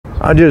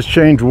I just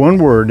changed one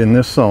word in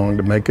this song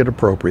to make it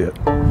appropriate.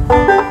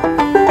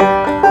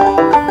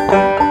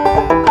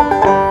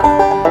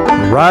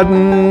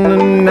 Riding the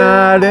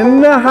night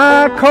in the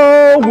high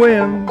cold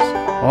winds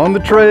on the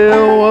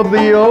trail of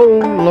the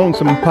old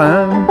lonesome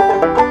pine,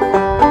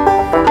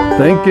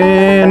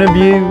 thinking of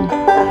you,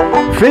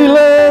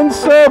 feeling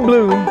so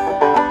blue,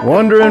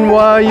 wondering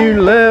why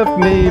you left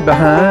me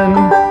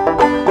behind.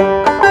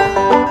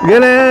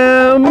 Get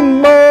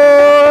them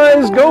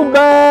boys, go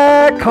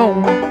back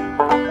home,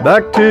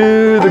 back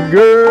to the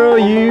girl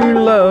you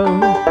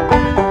love.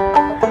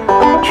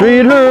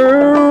 Treat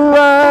her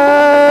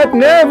right,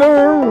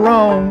 never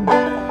wrong,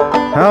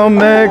 how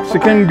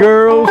Mexican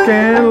girls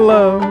can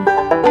love.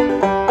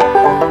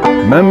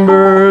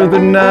 Remember the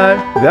night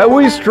that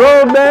we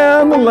strolled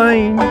down the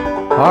lane,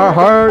 our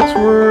hearts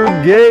were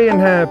gay and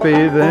happy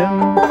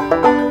then.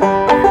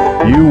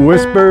 You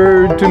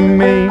whispered to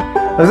me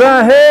as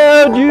I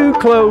held you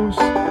close,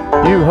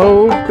 you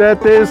hoped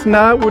that this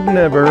night would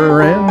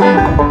never end.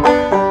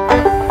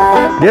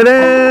 Get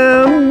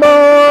them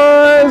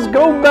boys,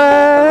 go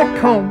back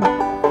home,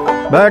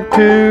 back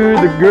to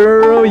the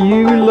girl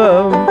you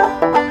love.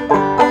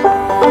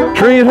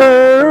 Treat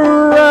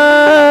her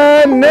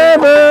right,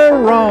 never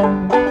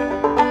wrong,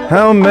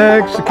 how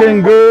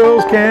Mexican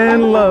girls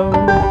can love.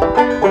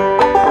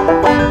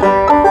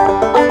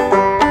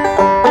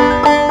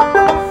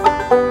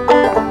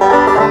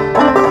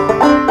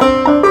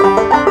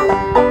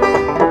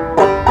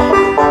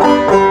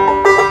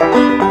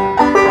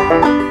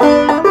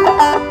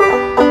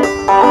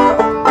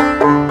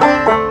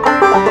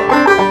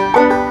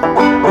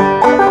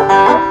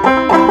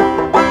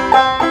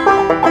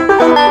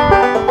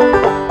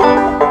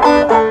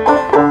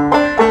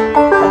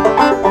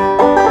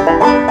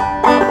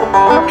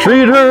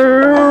 Treat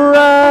her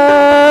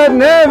right,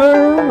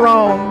 never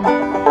wrong,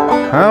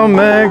 how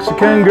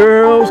Mexican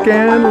girls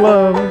can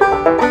love.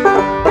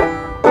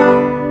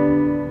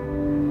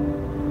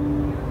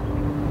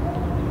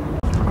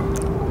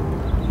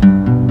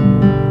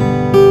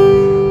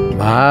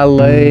 My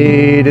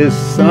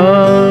latest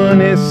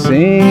sun is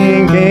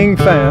sinking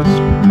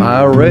fast,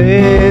 my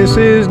race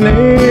is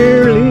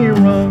nearly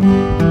run.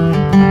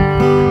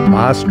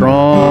 My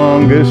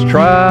strongest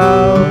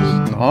trials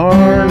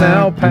are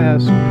now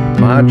past,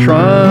 my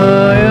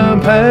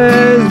triumph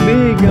has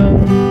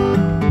begun.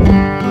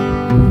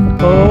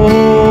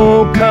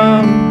 Oh,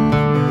 come,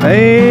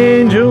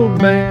 angel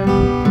band,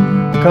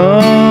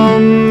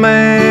 come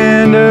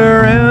and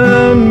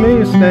around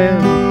me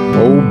stand.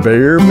 Oh,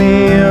 bear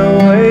me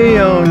away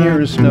on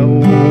your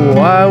snow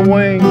white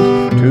wings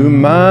to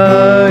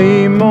my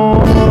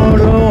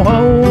immortal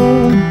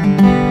home.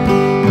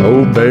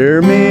 Oh,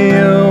 bear me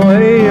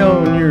away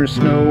on your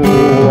snow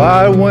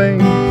white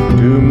wings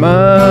to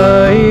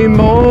my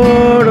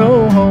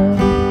immortal home.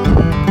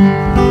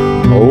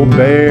 Oh,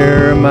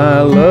 bear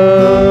my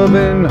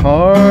loving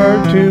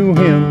heart to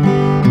him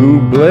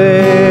who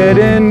bled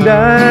and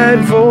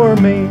died for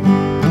me,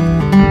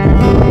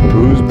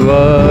 whose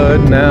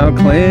blood now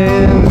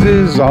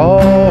cleanses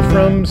all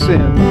from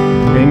sin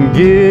and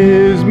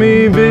gives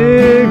me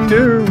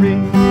victory.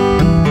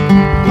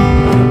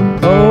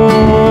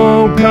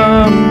 Oh,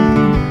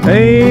 come,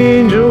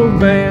 angel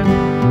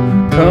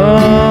band,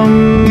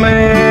 come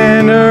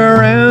and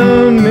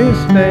around me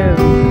stand.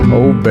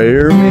 Oh,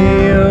 bear me